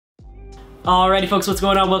Alrighty folks, what's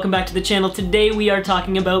going on? Welcome back to the channel. Today we are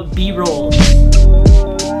talking about B-roll. So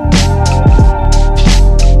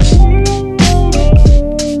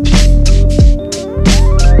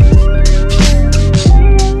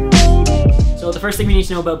the first thing we need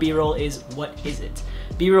to know about B-roll is, what is it?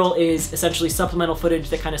 B-roll is essentially supplemental footage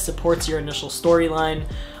that kind of supports your initial storyline.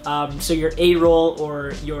 So your A-roll,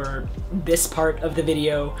 or this part of the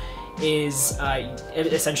video, is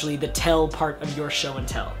essentially the tell part of your show and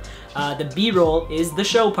tell. The B-roll is the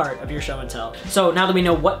show part of your show and tell. So now that we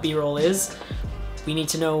know what B-roll is, we need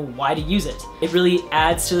to know why to use it. It really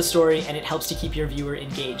adds to the story and it helps to keep your viewer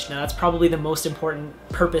engaged. Now that's probably the most important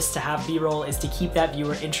purpose to have B-roll, is to keep that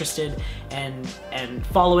viewer interested and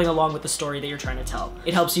following along with the story that you're trying to tell.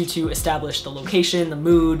 It helps you to establish the location, the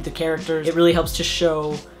mood, the characters. It really helps to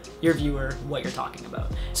show your viewer what you're talking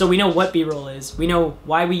about. So we know what B-roll is, we know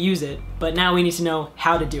why we use it, but now we need to know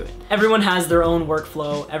how to do it. Everyone has their own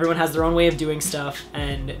workflow, everyone has their own way of doing stuff,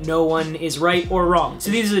 and no one is right or wrong.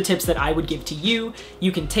 So these are the tips that I would give to you.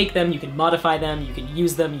 You can take them, you can modify them, you can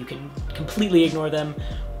use them, you can completely ignore them,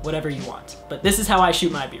 whatever you want. But this is how I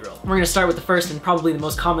shoot my B-roll. We're gonna start with the first and probably the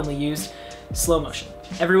most commonly used, slow motion.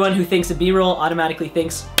 Everyone who thinks of B-roll automatically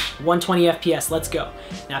thinks 120 FPS, let's go.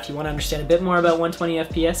 Now if you want to understand a bit more about 120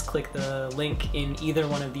 FPS, click the link in either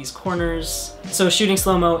one of these corners. So shooting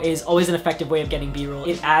slow-mo is always an effective way of getting B-roll.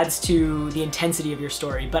 It adds to the intensity of your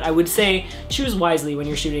story, but I would say choose wisely when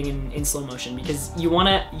you're shooting in slow motion, because you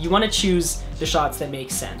wanna choose the shots that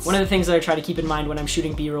make sense. One of the things that I try to keep in mind when I'm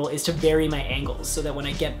shooting B-roll is to vary my angles, so that when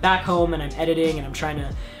I get back home and I'm editing and I'm trying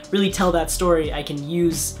to really tell that story, I can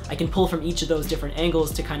pull from each of those different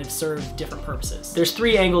angles to kind of serve different purposes. There's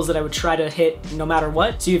 3 angles that I would try to hit no matter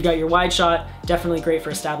what. So you've got your wide shot, definitely great for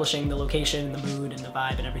establishing the location, the mood, and the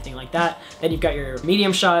vibe and everything like that. Then you've got your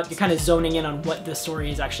medium shot, you're kind of zoning in on what the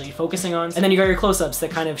story is actually focusing on. And then you got your close-ups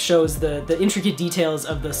that kind of shows the intricate details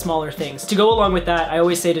of the smaller things. To go along with that, I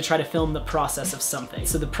always say to try to film the process of something.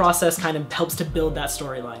 So the process kind of helps to build that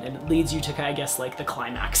storyline, and it leads you to, I guess, like the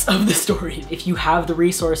climax of the story. If you have the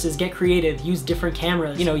resources, get creative, use different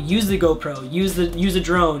cameras, you know, use the GoPro, use a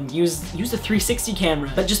drone, use the 360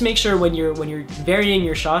 camera, but just make sure when you're varying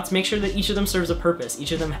your shots, make sure that each of them serves a purpose,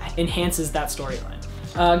 each of them enhances that storyline.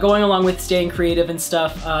 Going along with staying creative and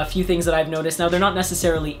stuff, a few things that I've noticed. Now, they're not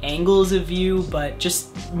necessarily angles of view, but just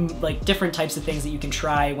like different types of things that you can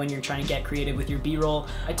try when you're trying to get creative with your B-roll.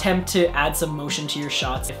 Attempt to add some motion to your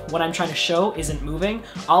shots. If what I'm trying to show isn't moving,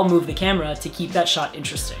 I'll move the camera to keep that shot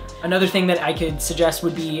interesting. Another thing that I could suggest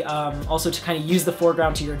would be also to kind of use the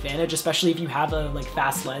foreground to your advantage, especially if you have a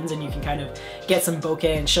fast lens and you can kind of get some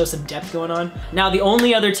bokeh and show some depth going on. Now, the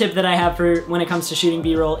only other tip that I have for when it comes to shooting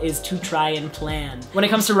B-roll is to try and plan. When it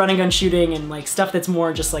comes to run and gun shooting and like stuff that's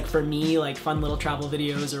more just like for me, like fun little travel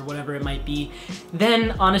videos or whatever it might be,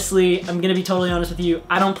 then honestly, I'm gonna be totally honest with you,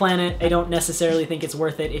 I don't plan it. I don't necessarily think it's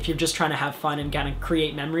worth it if you're just trying to have fun and kind of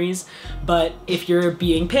create memories. But if you're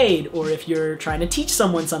being paid, or if you're trying to teach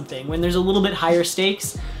someone something, when there's a little bit higher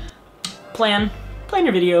stakes, plan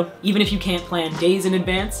your video. Even if you can't plan days in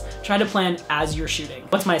advance, try to plan as you're shooting.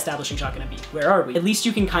 What's my establishing shot gonna be? Where are we? At least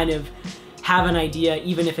you can kind of have an idea,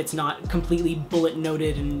 even if it's not completely bullet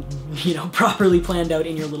noted and, you know, properly planned out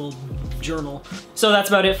in your little journal. So that's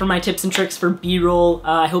about it for my tips and tricks for B-roll.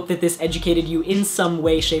 I hope that this educated you in some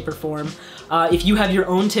way, shape, or form. If you have your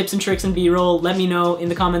own tips and tricks in B-roll, let me know in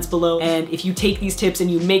the comments below. And if you take these tips and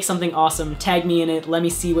you make something awesome, tag me in it. Let me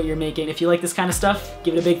see what you're making. If you like this kind of stuff,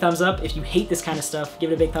 give it a big thumbs up. If you hate this kind of stuff,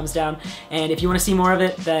 give it a big thumbs down. And if you want to see more of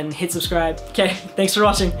it, then hit subscribe. Okay, thanks for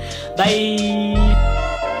watching. Bye!